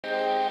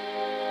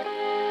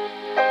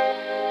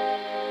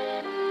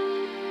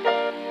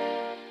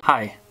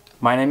Hi,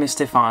 my name is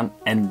Stefaan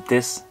and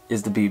this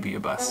is the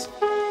BB Bus.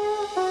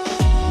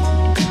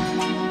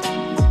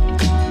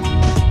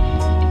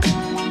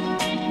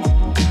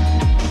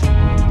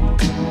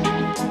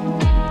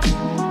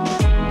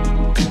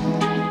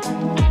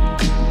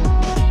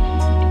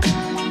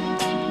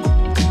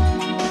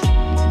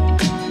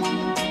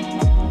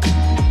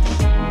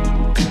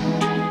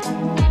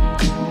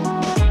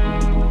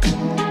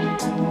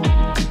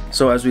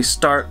 So as we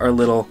start our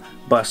little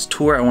bus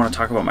tour, I want to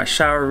talk about my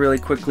shower really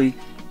quickly.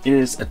 It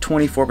is a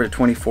 24 by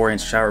 24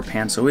 inch shower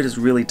pan, so it is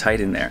really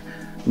tight in there.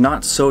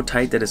 Not so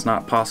tight that it's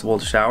not possible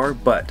to shower,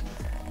 but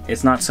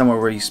it's not somewhere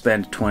where you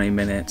spend 20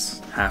 minutes,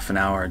 half an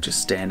hour just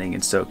standing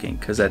and soaking,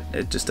 because it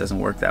just doesn't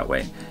work that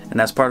way. And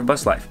that's part of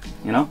bus life,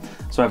 you know?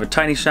 So I have a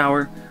tiny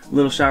shower,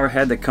 little shower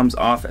head that comes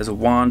off as a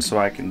wand so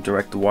I can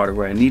direct the water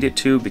where I need it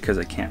to because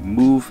I can't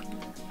move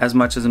as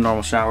much as a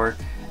normal shower.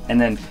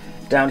 And then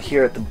down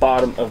here at the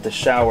bottom of the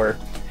shower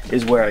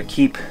is where I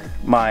keep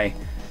my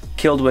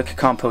Kildwick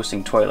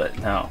composting toilet.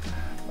 Now,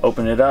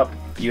 open it up,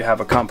 you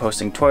have a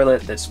composting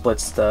toilet that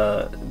splits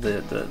the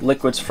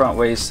liquids front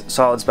ways,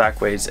 solids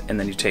back ways, and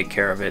then you take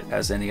care of it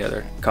as any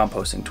other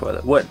composting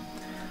toilet would.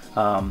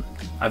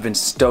 I've been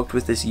stoked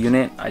with this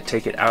unit. I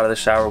take it out of the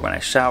shower when I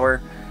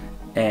shower,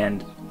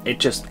 and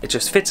it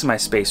just fits in my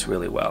space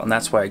really well, and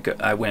that's why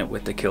I went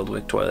with the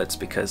Kildwick toilets,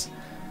 because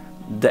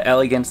the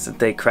elegance that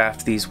they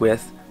craft these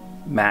with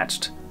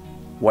matched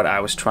what I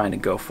was trying to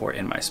go for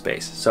in my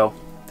space. So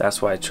that's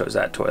why I chose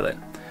that toilet.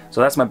 So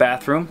that's my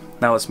bathroom.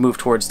 Now let's move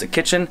towards the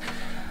kitchen.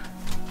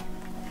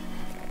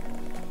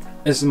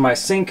 This is my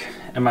sink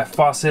and my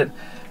faucet.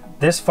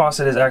 This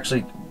faucet is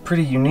actually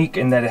pretty unique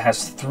in that it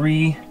has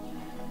three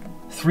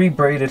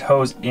braided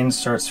hose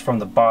inserts from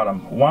the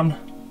bottom. One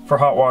for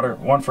hot water,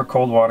 one for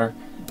cold water,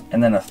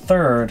 and then a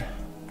third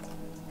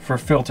for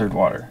filtered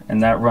water.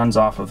 And that runs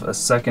off of a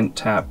second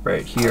tap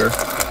right here.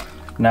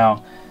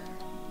 Now,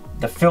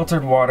 the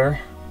filtered water,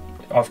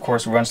 of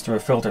course, runs through a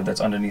filter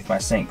that's underneath my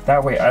sink.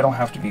 That way I don't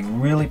have to be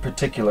really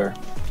particular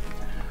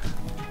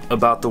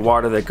about the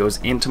water that goes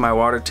into my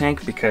water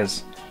tank,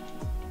 because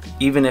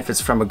even if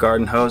it's from a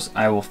garden hose,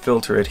 I will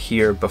filter it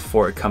here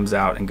before it comes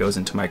out and goes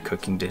into my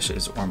cooking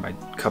dishes or my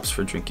cups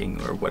for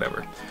drinking or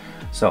whatever.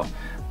 So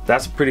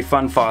that's a pretty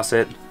fun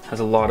faucet. Has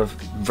a lot of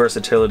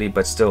versatility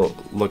but still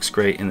looks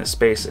great in the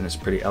space and is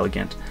pretty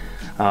elegant.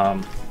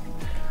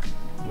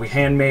 We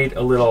handmade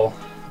a little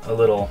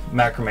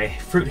macrame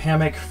fruit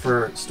hammock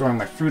for storing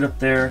my fruit up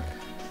there.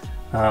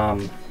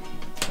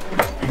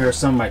 Here are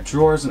some of my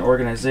drawers and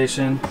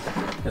organization.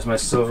 There's my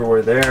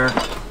silverware there.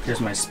 Here's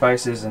my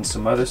spices and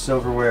some other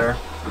silverware.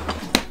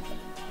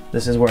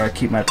 This is where I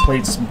keep my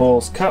plates,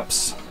 bowls,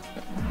 cups.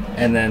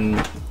 And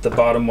then the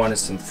bottom one is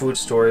some food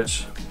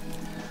storage.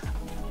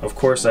 Of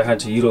course, I had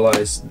to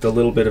utilize the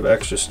little bit of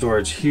extra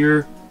storage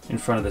here in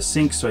front of the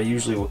sink, so I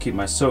usually will keep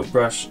my soap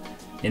brush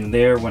in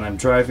there when I'm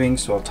driving,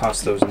 so I'll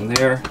toss those in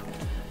there.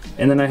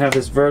 And then I have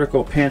this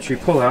vertical pantry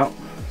pullout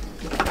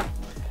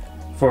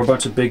for a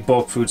bunch of big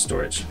bulk food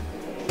storage.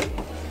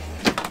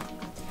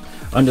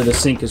 Under the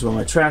sink is where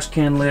my trash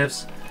can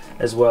lives,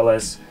 as well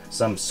as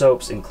some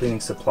soaps and cleaning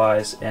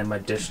supplies and my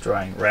dish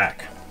drying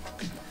rack.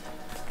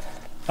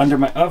 Under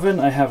my oven,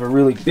 I have a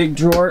really big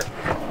drawer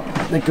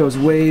that goes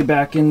way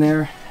back in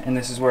there, and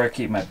this is where I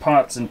keep my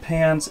pots and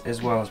pans,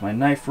 as well as my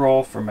knife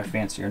roll for my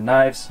fancier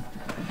knives.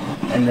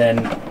 And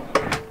then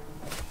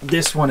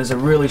this one is a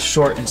really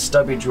short and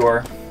stubby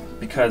drawer,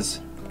 because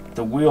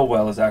the wheel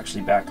well is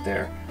actually back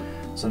there.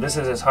 So this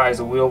is as high as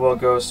the wheel well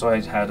goes, so I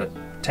had a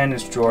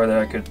 10-inch drawer that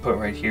I could put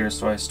right here,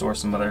 so I store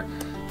some other,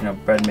 you know,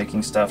 bread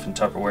making stuff and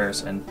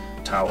Tupperwares and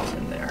towels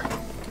in there.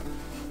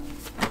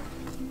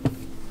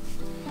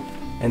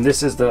 And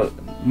this is the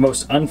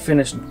most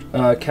unfinished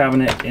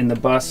cabinet in the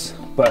bus,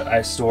 but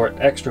I store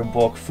extra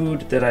bulk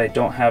food that I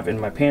don't have in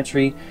my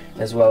pantry,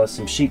 as well as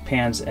some sheet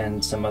pans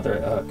and some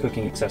other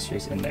cooking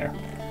accessories in there.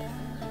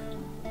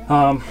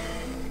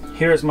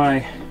 Here's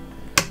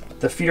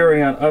the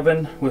Furrion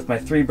oven with my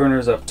 3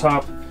 burners up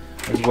top,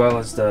 as well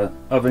as the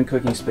oven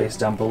cooking space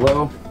down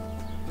below.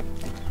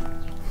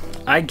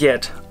 I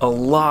get a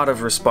lot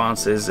of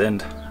responses,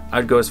 and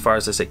I'd go as far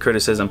as to say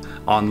criticism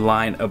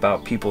online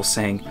about people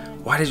saying,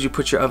 why did you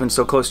put your oven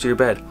so close to your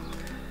bed?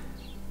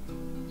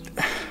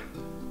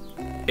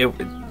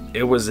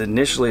 It was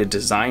initially a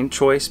design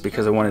choice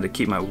because I wanted to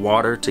keep my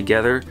water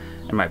together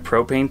and my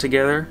propane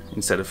together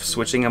instead of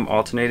switching them,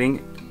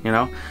 alternating, you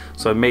know?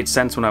 So it made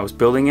sense when I was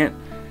building it.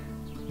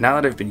 Now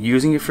that I've been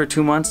using it for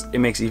 2 months, it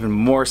makes even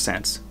more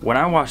sense. When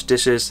I wash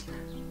dishes,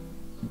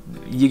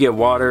 you get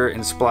water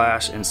and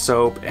splash and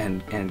soap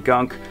and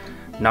gunk,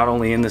 not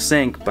only in the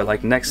sink, but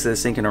like next to the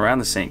sink and around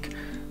the sink.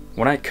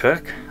 When I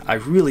cook, I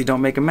really don't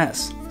make a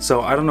mess.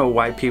 So I don't know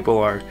why people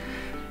are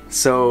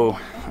so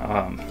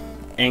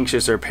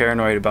anxious or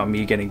paranoid about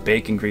me getting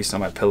bacon grease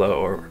on my pillow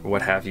or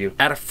what have you.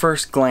 At a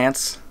first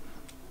glance,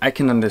 I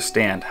can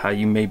understand how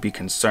you may be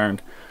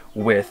concerned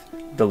with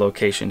the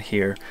location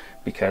here,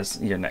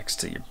 because you're next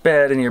to your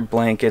bed and your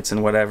blankets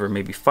and whatever,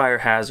 maybe fire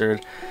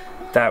hazard.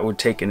 That would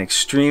take an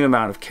extreme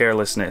amount of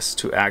carelessness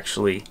to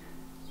actually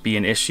be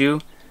an issue.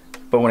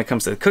 But when it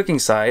comes to the cooking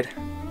side,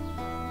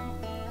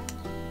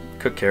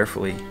 cook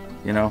carefully,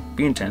 you know,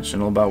 be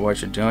intentional about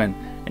what you're doing,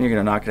 and you're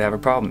gonna not gonna have a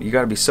problem. You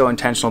gotta be so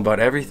intentional about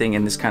everything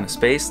in this kind of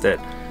space that,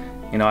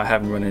 you know, I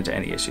haven't run into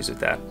any issues with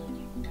that.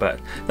 But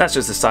that's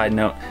just a side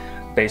note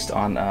based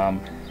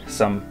on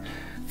some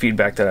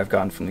feedback that I've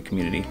gotten from the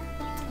community.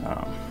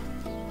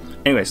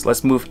 Anyways,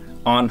 let's move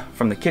on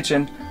from the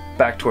kitchen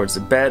back towards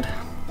the bed.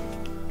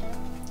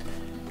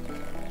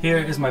 Here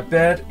is my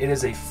bed. It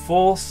is a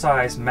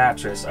full-size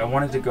mattress. I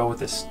wanted to go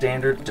with a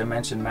standard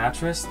dimension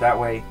mattress. That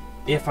way,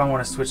 if I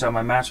want to switch out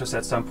my mattress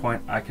at some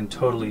point, I can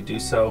totally do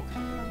so.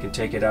 I can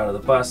take it out of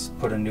the bus,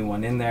 put a new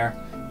one in there,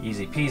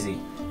 easy peasy.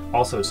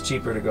 Also, it's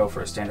cheaper to go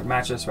for a standard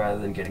mattress rather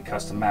than getting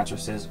custom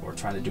mattresses or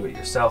trying to do it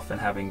yourself and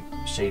having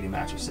shady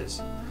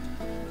mattresses.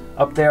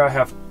 Up there I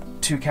have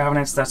 2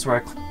 cabinets. That's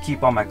where I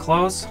keep all my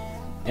clothes.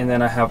 And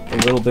then I have a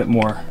little bit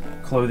more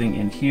clothing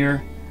in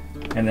here.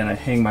 And then I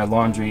hang my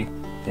laundry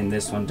in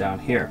this one down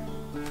here.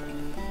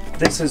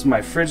 This is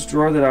my fridge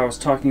drawer that I was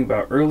talking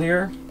about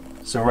earlier.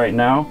 So right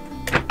now,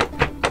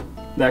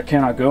 that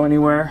cannot go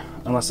anywhere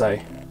unless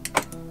I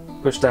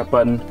push that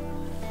button.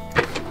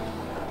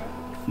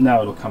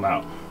 Now it'll come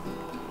out.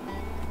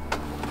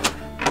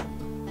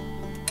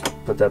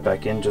 Put that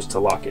back in just to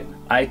lock it.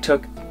 I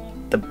took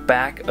the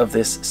back of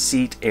this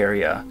seat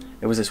area.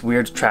 It was this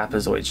weird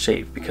trapezoid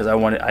shape because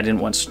I didn't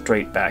want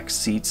straight back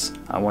seats.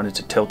 I wanted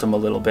to tilt them a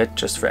little bit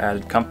just for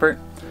added comfort.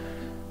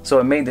 So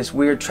I made this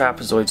weird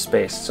trapezoid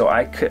space. So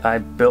I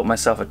built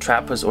myself a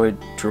trapezoid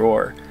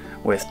drawer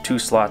with 2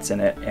 slots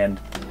in it, and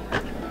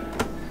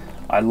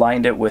I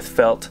lined it with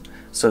felt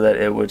so that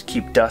it would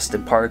keep dust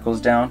and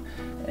particles down.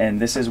 And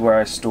this is where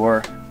I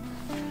store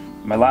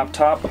my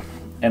laptop,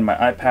 and my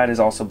iPad is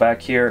also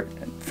back here.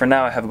 For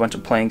now I have a bunch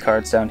of playing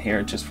cards down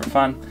here just for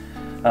fun.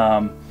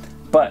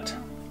 But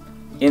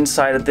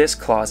inside of this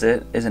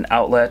closet is an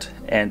outlet,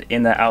 and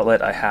in that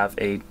outlet I have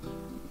a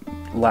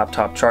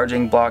laptop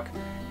charging block,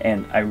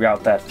 and I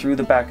route that through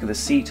the back of the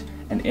seat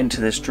and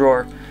into this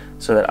drawer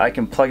so that I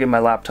can plug in my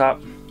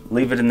laptop,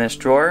 leave it in this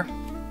drawer,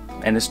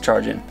 and it's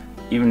charging.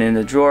 Even in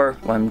the drawer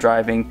when I'm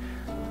driving,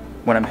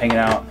 when I'm hanging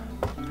out.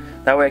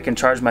 That way I can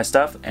charge my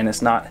stuff and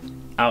it's not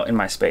out in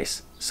my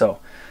space. So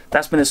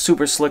that's been a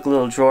super slick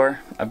little drawer.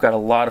 I've got a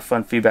lot of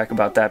fun feedback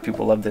about that.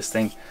 People love this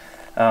thing.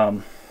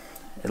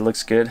 It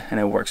looks good and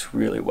it works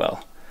really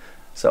well.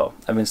 So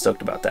I've been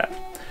stoked about that.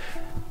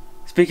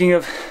 Speaking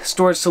of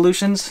storage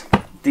solutions,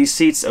 these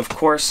seats of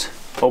course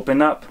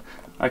open up.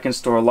 I can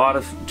store a lot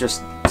of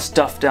just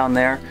stuff down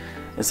there.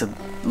 It's a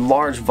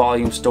large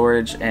volume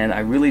storage, and I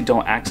really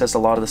don't access a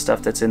lot of the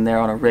stuff that's in there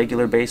on a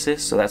regular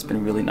basis, so that's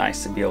been really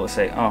nice to be able to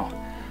say, oh,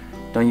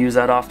 don't use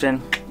that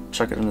often,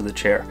 chuck it under the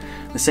chair.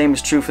 The same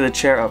is true for the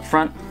chair up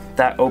front.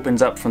 That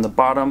opens up from the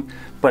bottom,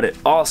 but it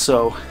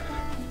also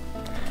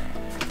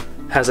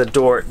has a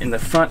door in the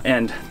front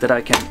end that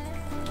I can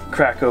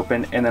crack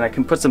open, and then I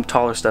can put some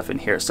taller stuff in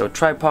here. So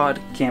tripod,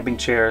 camping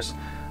chairs,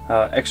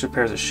 extra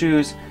pairs of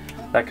shoes,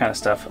 that kind of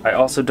stuff. I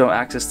also don't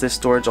access this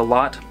storage a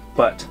lot,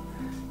 but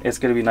it's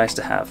going to be nice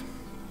to have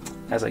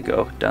as I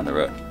go down the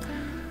road.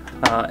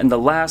 And the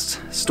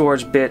last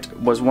storage bit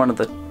was one of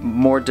the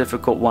more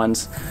difficult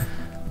ones.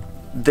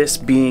 This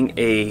being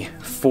a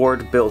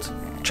Ford built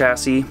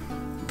chassis,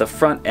 the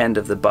front end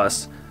of the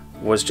bus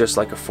was just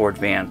like a Ford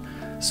van.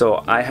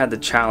 So I had the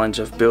challenge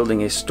of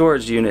building a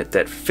storage unit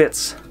that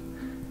fits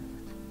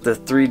the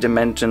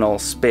 3-dimensional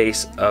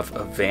space of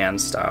a van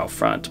style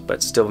front,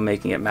 but still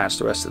making it match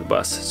the rest of the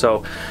bus.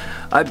 So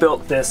I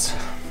built this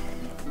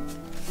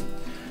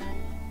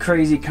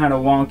crazy kind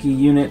of wonky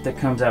unit that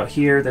comes out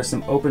here. There's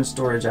some open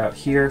storage out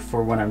here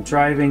for when I'm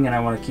driving and I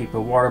want to keep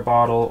a water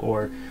bottle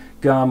or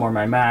gum or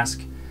my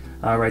mask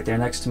right there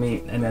next to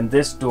me. And then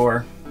this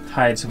door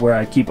hides where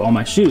I keep all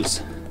my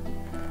shoes.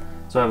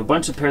 So I have a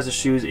bunch of pairs of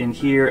shoes in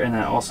here, and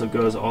that also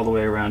goes all the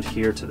way around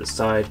here to the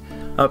side.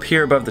 Up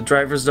here above the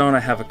driver's zone,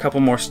 I have a couple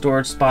more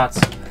storage spots.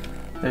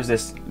 There's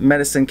this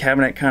medicine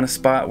cabinet kind of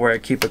spot where I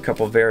keep a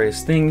couple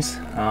various things,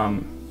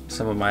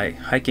 some of my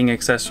hiking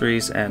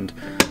accessories and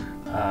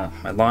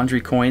my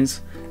laundry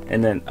coins.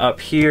 And then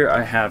up here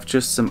I have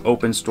just some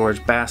open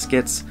storage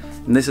baskets,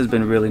 and this has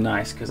been really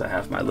nice because I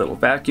have my little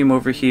vacuum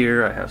over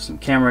here, I have some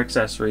camera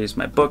accessories,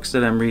 my books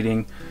that I'm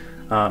reading,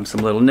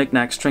 some little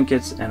knickknacks,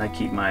 trinkets, and I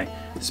keep my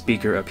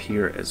speaker up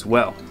here as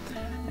well.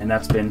 And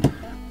that's been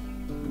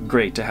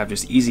great to have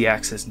just easy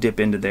access, dip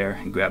into there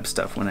and grab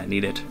stuff when I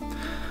need it.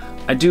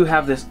 I do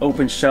have this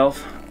open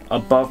shelf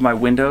above my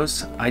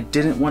windows. I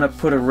didn't want to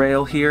put a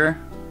rail here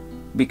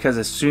because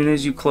as soon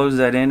as you close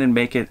that in and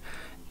make it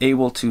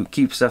able to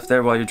keep stuff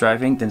there while you're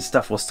driving, then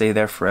stuff will stay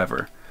there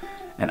forever.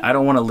 And I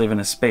don't want to live in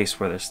a space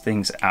where there's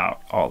things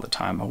out all the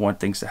time. I want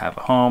things to have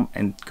a home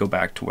and go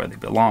back to where they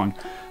belong.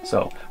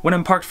 So when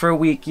I'm parked for a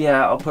week,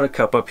 yeah, I'll put a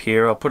cup up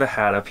here, I'll put a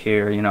hat up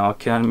here, you know,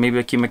 maybe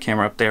I'll keep my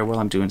camera up there while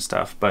I'm doing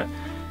stuff. But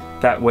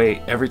that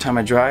way, every time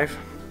I drive,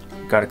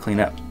 I've got to clean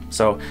up.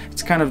 So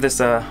it's kind of this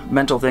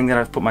mental thing that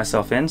I've put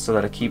myself in so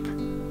that I keep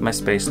my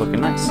space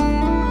looking nice.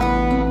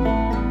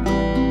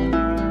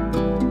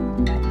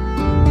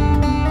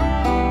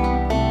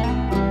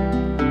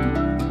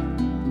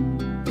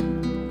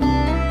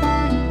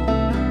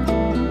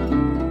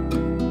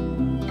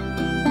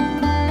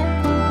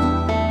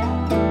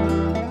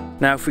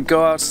 Now if we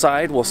go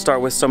outside, we'll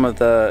start with some of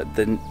the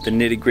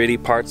nitty-gritty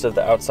parts of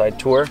the outside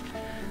tour.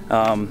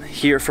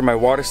 Here for my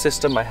water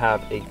system, I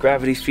have a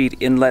gravity feed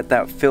inlet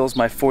that fills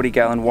my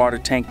 40-gallon water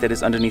tank that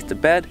is underneath the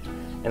bed.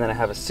 And then I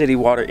have a city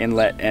water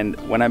inlet, and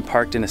when I'm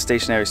parked in a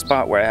stationary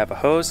spot where I have a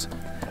hose,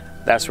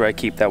 that's where I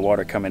keep that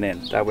water coming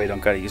in. That way I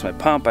don't gotta use my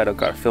pump, I don't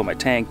gotta fill my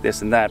tank,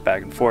 this and that,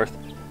 back and forth.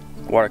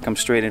 Water comes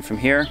straight in from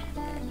here,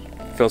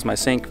 fills my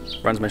sink,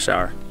 runs my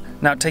shower.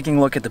 Now taking a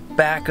look at the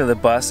back of the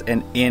bus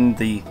and in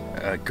the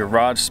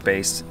garage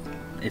space,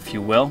 if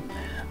you will,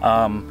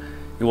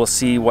 you will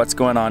see what's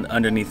going on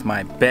underneath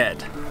my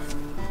bed.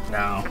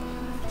 Now,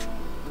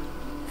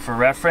 for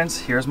reference,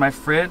 here's my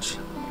fridge.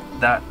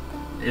 That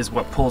is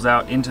what pulls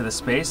out into the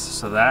space,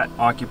 so that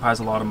occupies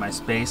a lot of my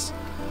space.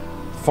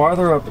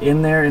 Farther up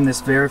in there, in this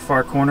very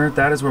far corner,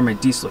 that is where my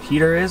diesel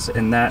heater is,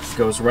 and that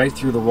goes right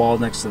through the wall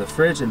next to the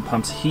fridge and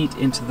pumps heat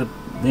into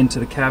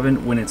the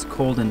cabin when it's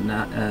cold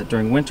and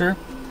during winter.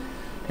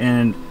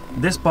 And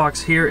this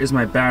box here is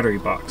my battery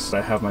box.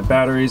 I have my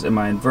batteries and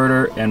my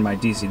inverter and my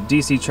DC to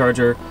DC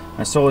charger,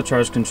 my solar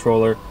charge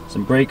controller,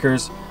 some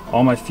breakers,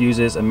 all my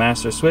fuses, a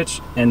master switch,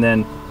 and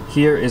then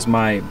here is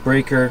my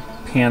breaker,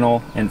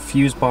 panel, and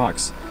fuse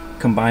box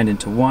combined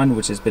into one,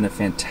 which has been a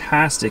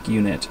fantastic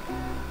unit.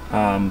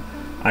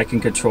 I can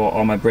control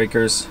all my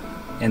breakers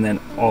and then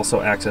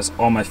also access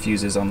all my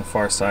fuses on the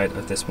far side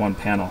of this one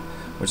panel,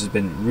 which has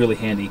been really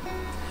handy.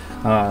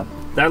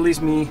 That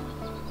leaves me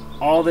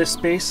all this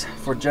space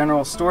for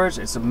general storage.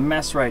 It's a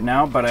mess right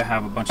now, but I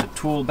have a bunch of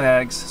tool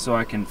bags so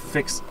I can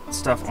fix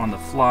stuff on the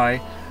fly.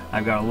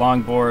 I've got a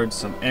longboard,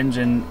 some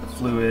engine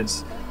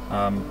fluids,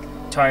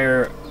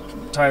 tire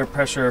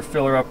pressure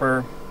filler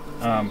upper,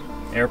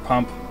 air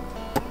pump,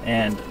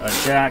 and a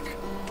jack,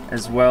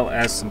 as well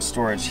as some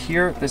storage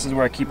here. This is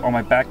where I keep all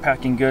my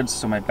backpacking goods,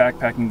 so my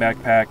backpacking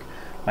backpack,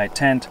 my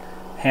tent,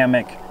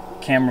 hammock,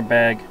 camera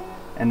bag,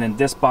 and then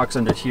this box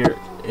under here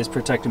is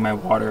protecting my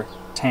water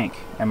tank,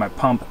 and my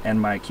pump and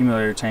my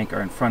accumulator tank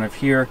are in front of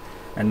here,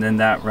 and then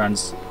that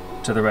runs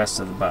to the rest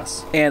of the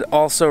bus. And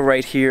also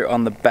right here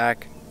on the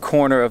back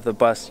corner of the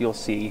bus, you'll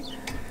see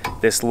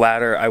this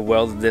ladder. I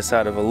welded this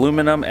out of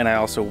aluminum, and I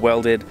also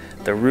welded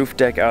the roof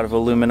deck out of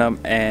aluminum,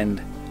 and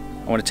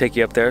I want to take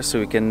you up there so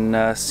we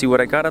can see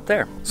what I got up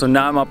there. So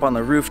now I'm up on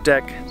the roof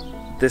deck.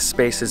 This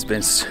space has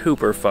been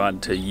super fun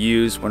to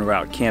use when we're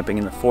out camping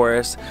in the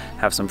forest,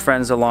 have some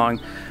friends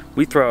along.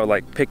 We throw out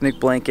like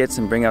picnic blankets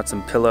and bring out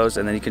some pillows,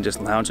 and then you can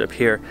just lounge up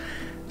here.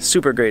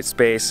 Super great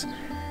space.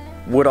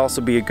 Would also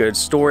be a good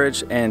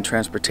storage and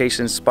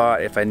transportation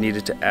spot if I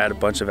needed to add a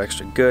bunch of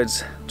extra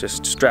goods.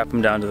 Just strap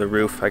them down to the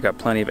roof. I got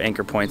plenty of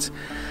anchor points.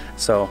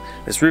 So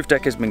this roof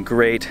deck has been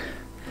great.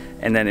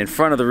 And then in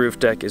front of the roof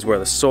deck is where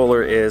the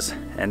solar is,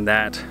 and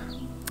that,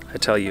 I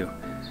tell you,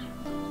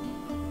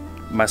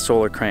 my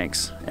solar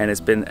cranks. And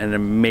it's been an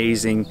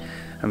amazing,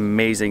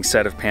 amazing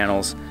set of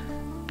panels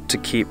to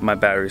keep my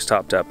batteries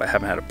topped up. I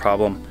haven't had a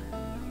problem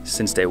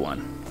since day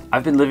one.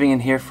 I've been living in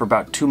here for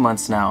about 2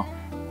 months now,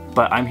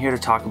 but I'm here to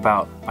talk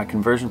about my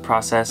conversion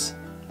process,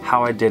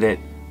 how I did it,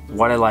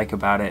 what I like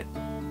about it,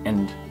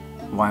 and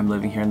why I'm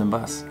living here in the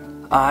bus.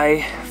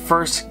 I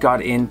first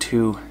got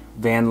into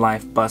van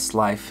life, bus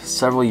life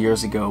several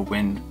years ago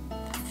when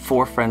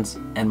 4 friends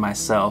and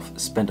myself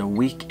spent a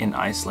week in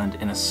Iceland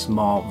in a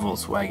small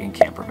Volkswagen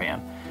camper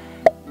van.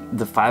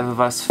 The 5 of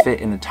us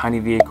fit in a tiny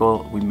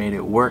vehicle. We made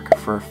it work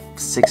for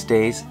 6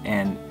 days,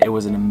 and it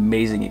was an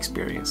amazing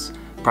experience.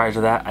 Prior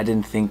to that, I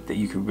didn't think that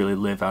you could really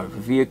live out of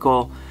a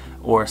vehicle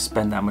or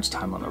spend that much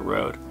time on the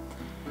road.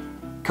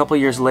 A couple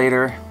years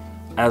later,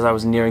 as I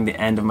was nearing the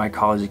end of my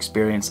college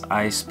experience,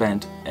 I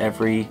spent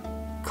every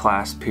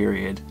class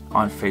period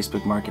on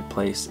Facebook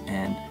Marketplace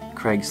and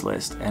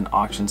Craigslist and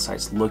auction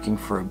sites looking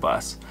for a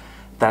bus.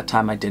 At that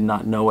time I did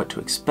not know what to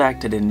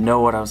expect. I didn't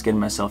know what I was getting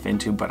myself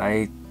into, but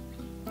I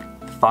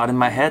thought in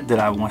my head that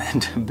I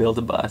wanted to build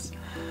a bus.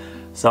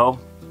 So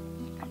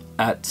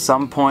at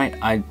some point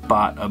I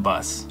bought a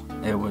bus.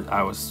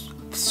 I was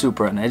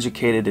super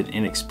uneducated and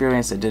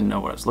inexperienced. I didn't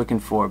know what I was looking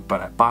for, but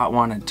I bought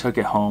one and took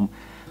it home.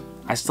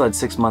 I still had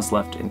 6 months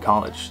left in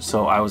college,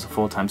 so I was a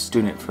full-time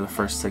student for the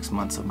first 6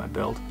 months of my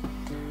build.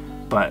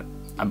 But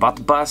I bought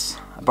the bus,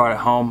 I brought it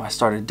home, I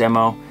started a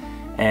demo,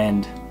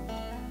 and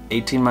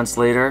 18 months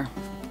later,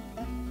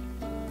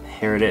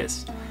 here it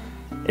is.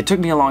 It took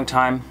me a long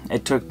time.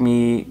 It took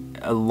me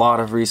a lot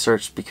of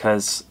research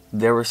because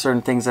there were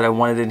certain things that I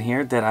wanted in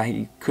here that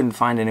I couldn't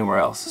find anywhere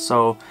else.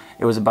 So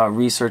it was about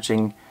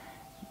researching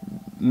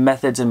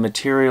methods and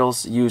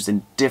materials used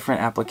in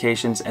different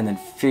applications and then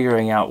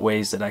figuring out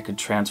ways that I could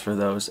transfer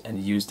those and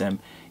use them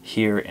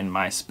here in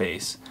my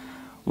space.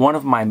 One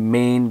of my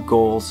main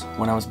goals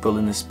when I was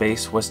building this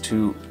space was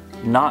to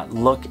not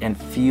look and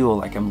feel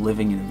like I'm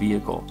living in a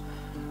vehicle.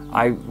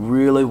 I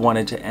really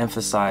wanted to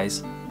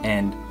emphasize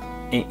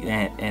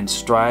and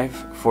strive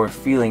for a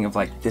feeling of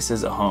like this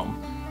is a home.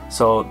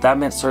 So that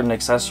meant certain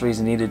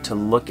accessories needed to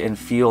look and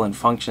feel and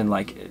function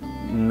like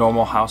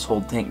normal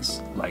household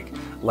things, like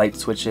light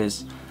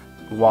switches,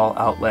 wall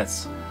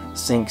outlets,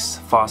 sinks,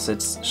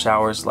 faucets,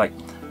 showers. Like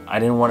I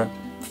didn't want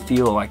to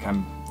feel like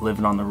I'm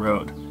living on the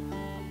road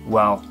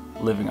while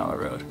living on the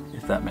road,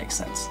 if that makes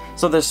sense.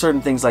 So there's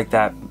certain things like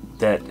that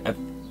that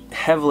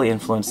heavily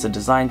influence the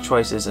design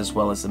choices as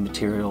well as the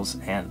materials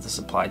and the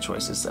supply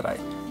choices that I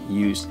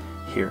use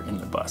here in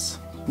the bus.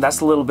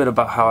 That's a little bit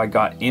about how I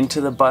got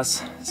into the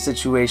bus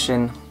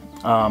situation.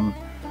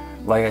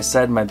 Like I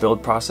said, my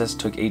build process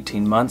took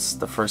 18 months.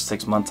 The first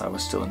 6 months I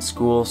was still in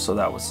school, so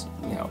that was,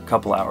 you know, a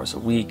couple hours a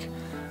week.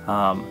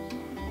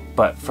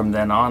 But from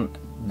then on,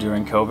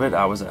 during COVID,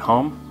 I was at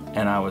home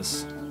and I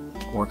was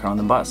working on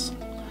the bus.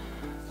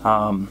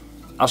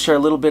 I'll share a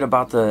little bit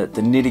about the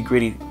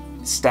nitty-gritty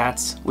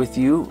stats with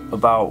you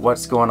about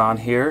what's going on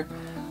here.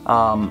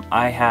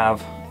 I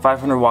have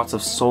 500 watts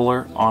of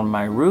solar on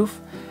my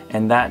roof,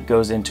 and that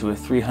goes into a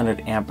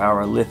 300 amp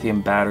hour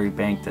lithium battery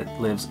bank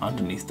that lives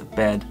underneath the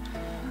bed.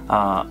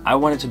 I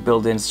wanted to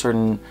build in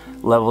certain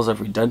levels of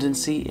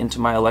redundancy into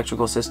my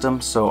electrical system,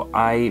 so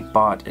I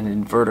bought an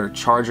inverter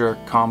charger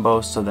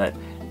combo so that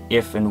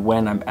if and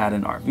when I'm at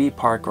an RV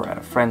park or at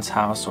a friend's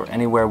house or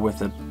anywhere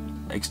with an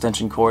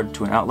extension cord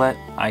to an outlet,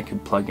 I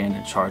could plug in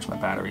and charge my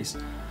batteries.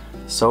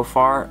 So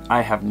far,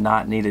 I have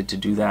not needed to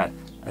do that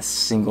a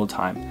single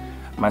time.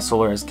 My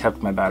solar has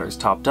kept my batteries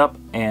topped up,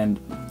 and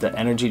the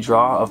energy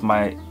draw of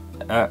my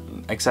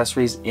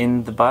accessories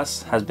in the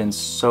bus has been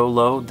so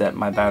low that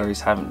my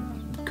batteries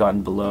haven't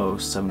gotten below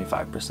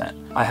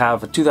 75%. I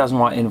have a 2000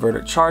 watt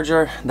inverter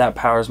charger that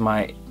powers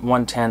my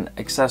 110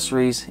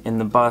 accessories in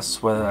the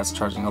bus, whether that's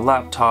charging a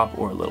laptop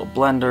or a little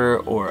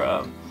blender or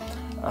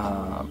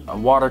a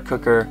water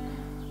cooker.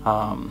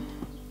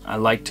 I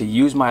like to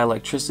use my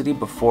electricity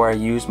before I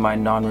use my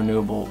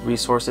non-renewable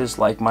resources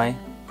like my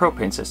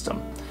propane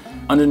system.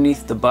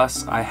 Underneath the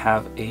bus I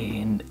have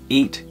an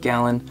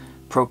 8-gallon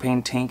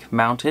propane tank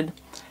mounted.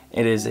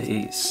 It is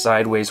a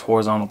sideways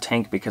horizontal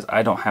tank because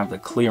I don't have the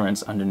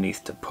clearance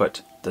underneath to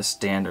put the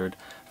standard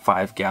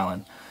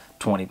 5-gallon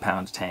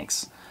 20-pound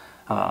tanks.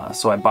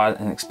 So I bought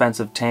an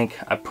expensive tank,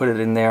 I put it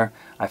in there,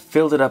 I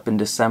filled it up in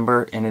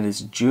December, and it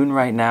is June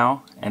right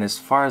now, and as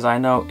far as I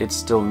know it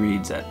still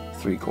reads at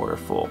 3/4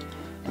 full.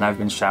 And I've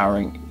been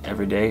showering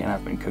every day and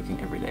I've been cooking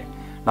every day.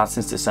 Not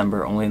since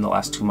December, only in the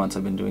last 2 months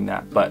I've been doing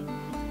that, but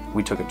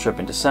we took a trip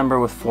in December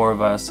with 4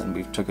 of us, and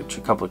we've took a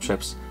couple of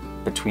trips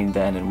between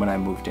then and when I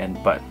moved in,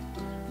 but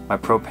my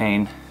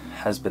propane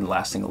has been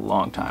lasting a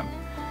long time.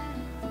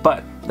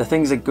 But the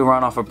things that go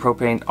run off of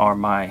propane are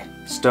my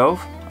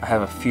stove. I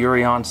have a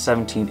Furrion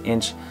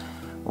 17-inch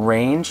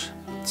range,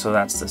 so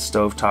that's the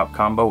stovetop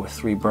combo with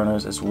 3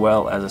 burners as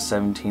well as a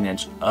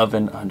 17-inch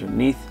oven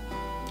underneath.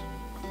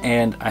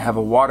 And I have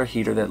a water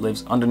heater that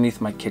lives underneath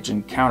my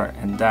kitchen counter,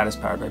 and that is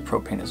powered by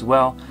propane as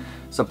well,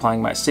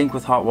 supplying my sink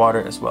with hot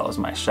water as well as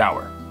my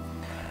shower.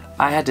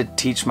 I had to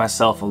teach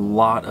myself a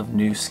lot of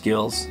new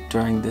skills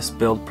during this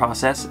build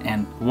process,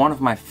 and one of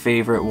my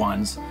favorite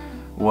ones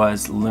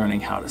was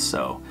learning how to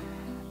sew.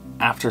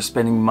 After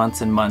spending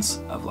months and months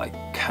of like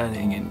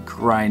cutting and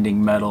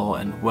grinding metal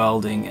and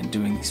welding and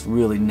doing these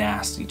really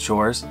nasty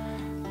chores,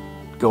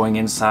 going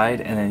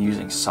inside and then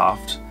using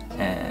soft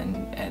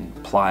and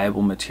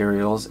pliable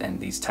materials and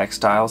these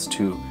textiles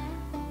to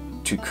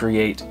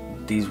create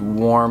these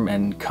warm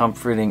and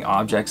comforting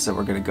objects that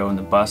were going to go in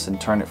the bus and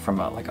turn it from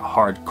like a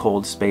hard,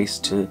 cold space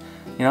to,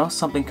 you know,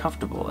 something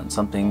comfortable and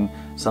something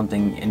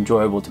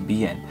enjoyable to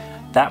be in.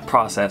 That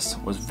process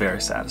was very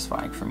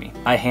satisfying for me.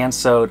 I hand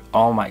sewed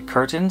all my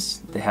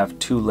curtains. They have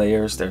 2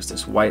 layers. There's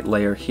this white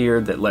layer here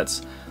that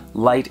lets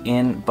light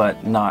in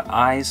but not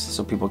eyes,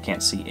 so people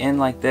can't see in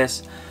like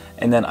this.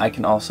 And then I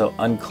can also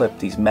unclip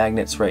these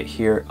magnets right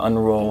here,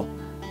 unroll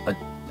a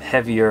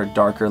heavier,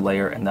 darker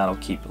layer, and that'll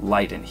keep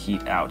light and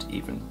heat out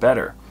even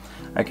better.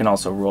 I can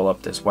also roll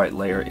up this white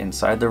layer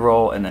inside the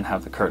roll and then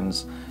have the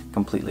curtains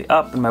completely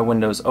up and my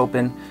windows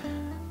open.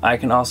 I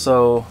can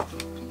also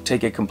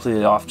take it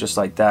completely off just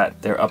like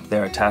that. They're up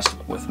there attached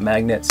with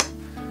magnets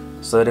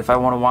so that if I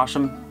want to wash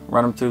them,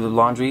 run them through the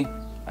laundry,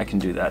 I can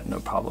do that no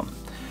problem.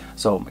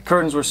 So my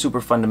curtains were super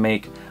fun to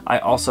make. I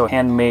also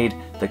handmade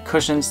the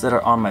cushions that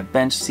are on my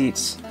bench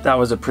seats. That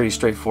was a pretty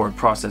straightforward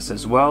process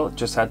as well.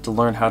 Just had to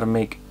learn how to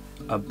make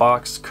a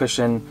box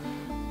cushion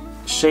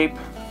shape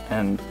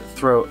and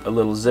throw a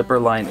little zipper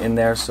line in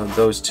there, so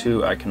those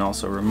 2 I can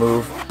also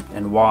remove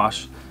and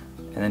wash,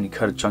 and then you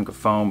cut a chunk of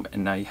foam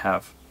and now you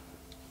have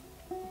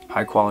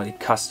high quality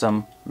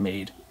custom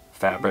made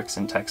fabrics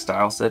and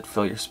textiles that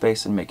fill your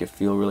space and make it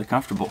feel really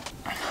comfortable.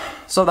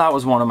 So that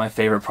was one of my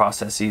favorite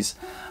processes.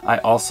 I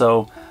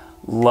also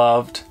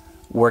loved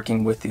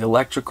working with the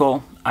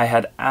electrical. I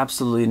had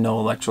absolutely no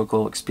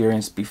electrical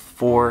experience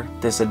before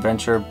this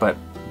adventure, but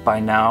by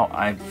now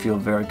I feel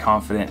very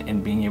confident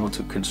in being able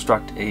to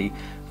construct a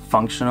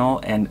functional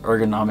and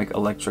ergonomic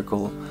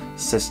electrical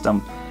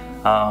system.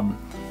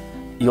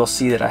 You'll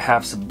see that I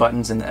have some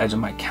buttons in the edge of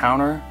my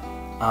counter.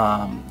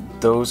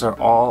 Those are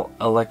all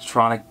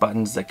electronic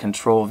buttons that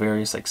control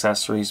various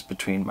accessories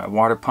between my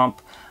water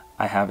pump.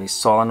 I have a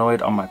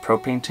solenoid on my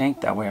propane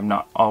tank, that way I'm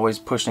not always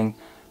pushing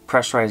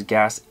pressurized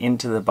gas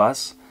into the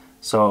bus.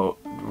 So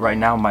right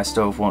now my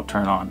stove won't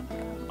turn on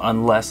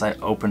unless I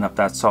open up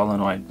that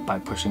solenoid by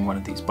pushing one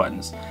of these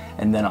buttons,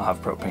 and then I'll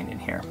have propane in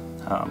here.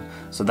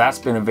 So that's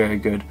been a very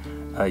good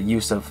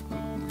use of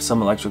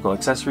some electrical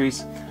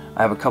accessories.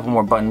 I have a couple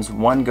more buttons.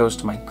 One goes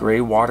to my gray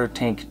water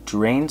tank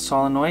drain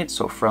solenoid.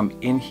 So from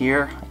in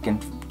here, I can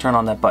turn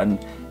on that button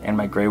and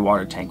my gray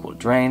water tank will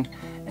drain.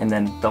 And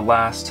then the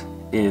last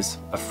is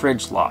a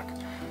fridge lock.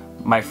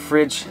 My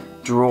fridge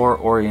drawer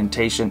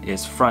orientation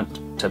is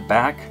front to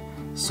back.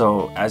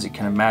 So as you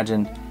can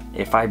imagine,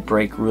 if I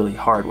brake really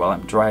hard while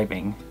I'm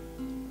driving,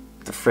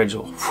 the fridge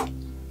will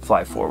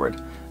fly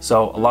forward.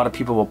 So a lot of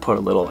people will put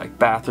a little like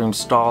bathroom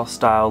stall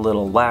style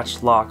little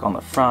latch lock on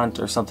the front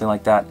or something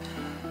like that.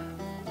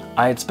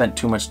 I had spent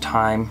too much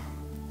time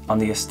on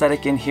the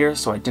aesthetic in here,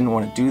 so I didn't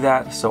want to do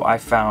that. So I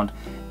found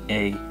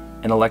an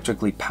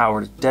electrically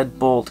powered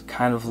deadbolt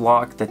kind of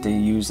lock that they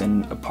use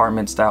in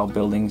apartment style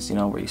buildings, you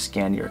know, where you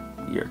scan your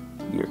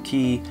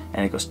key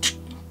and it goes,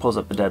 pulls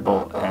up the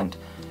deadbolt and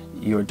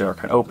your door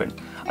can open.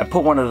 I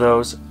put one of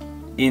those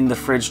in the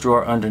fridge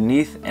drawer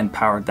underneath and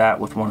powered that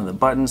with one of the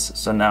buttons.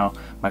 So now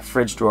my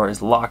fridge drawer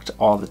is locked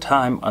all the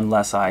time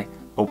unless I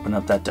open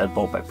up that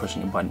deadbolt by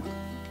pushing a button.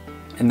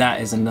 And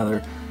that is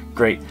another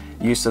great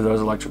use of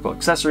those electrical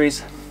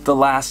accessories. The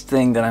last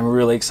thing that I'm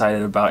really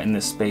excited about in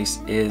this space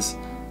is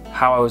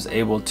how I was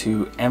able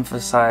to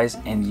emphasize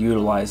and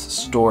utilize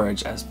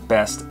storage as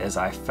best as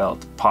I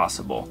felt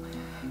possible.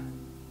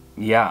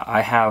 Yeah,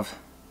 I have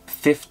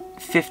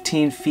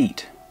 15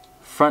 feet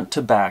front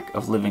to back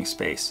of living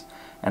space,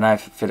 and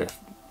I've fit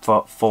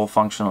a full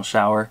functional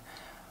shower,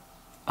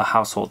 a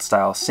household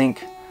style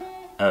sink,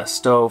 a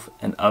stove,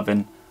 an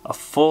oven, a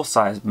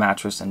full-size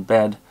mattress and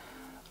bed,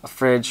 a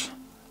fridge,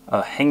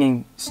 a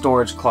hanging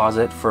storage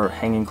closet for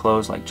hanging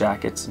clothes like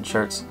jackets and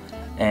shirts,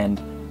 and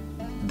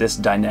this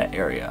dinette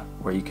area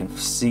where you can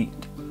seat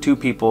 2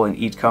 people and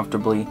eat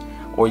comfortably,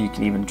 or you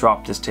can even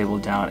drop this table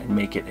down and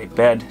make it a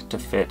bed to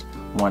fit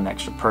 1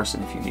 extra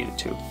person if you needed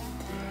to.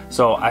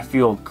 So I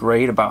feel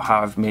great about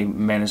how I've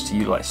managed to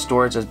utilize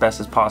storage as best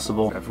as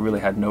possible. I've really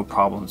had no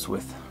problems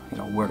with, you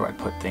know, where do I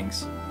put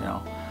things, you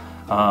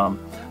know.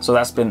 So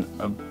that's been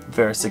a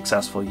very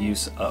successful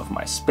use of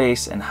my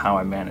space and how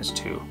I managed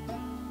to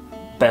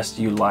best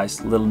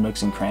utilize little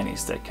nooks and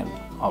crannies that can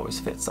always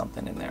fit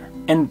something in there.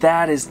 And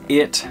that is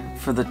it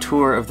for the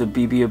tour of the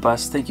BB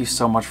bus. Thank you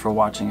so much for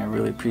watching. I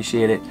really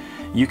appreciate it.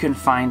 You can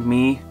find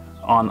me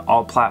on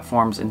all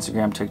platforms,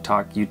 Instagram,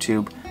 TikTok,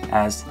 YouTube,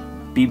 as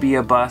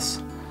BB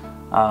Bus.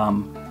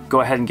 Go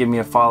ahead and give me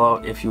a follow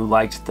if you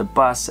liked the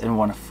bus and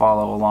want to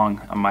follow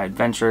along on my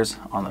adventures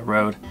on the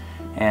road.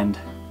 And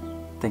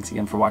thanks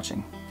again for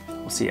watching.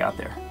 We'll see you out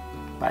there.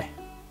 Bye.